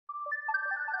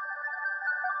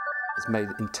It's made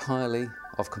entirely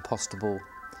of compostable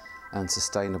and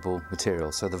sustainable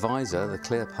material. So the visor, the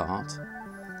clear part,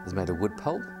 is made of wood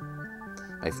pulp,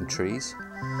 made from trees.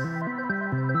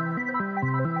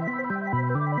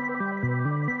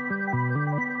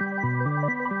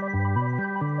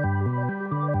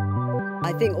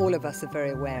 I think all of us are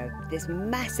very aware of this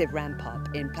massive ramp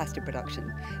up in plastic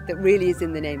production that really is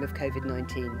in the name of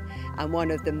Covid-19, and one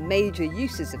of the major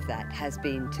uses of that has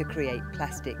been to create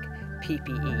plastic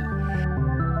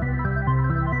PPE.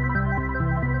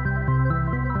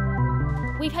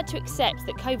 We've had to accept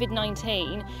that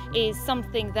Covid-19 is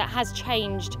something that has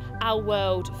changed our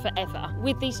world forever.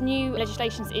 With these new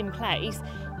legislations in place,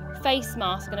 face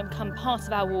masks are going to become part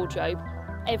of our wardrobe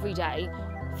every day,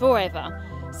 forever.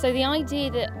 So the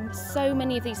idea that so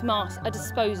many of these masks are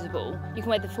disposable, you can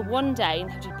wear them for one day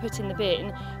and have to be put in the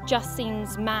bin, just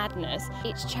seems madness.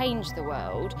 It's changed the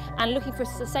world, and looking for a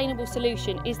sustainable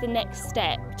solution is the next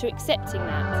step to accepting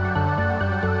that.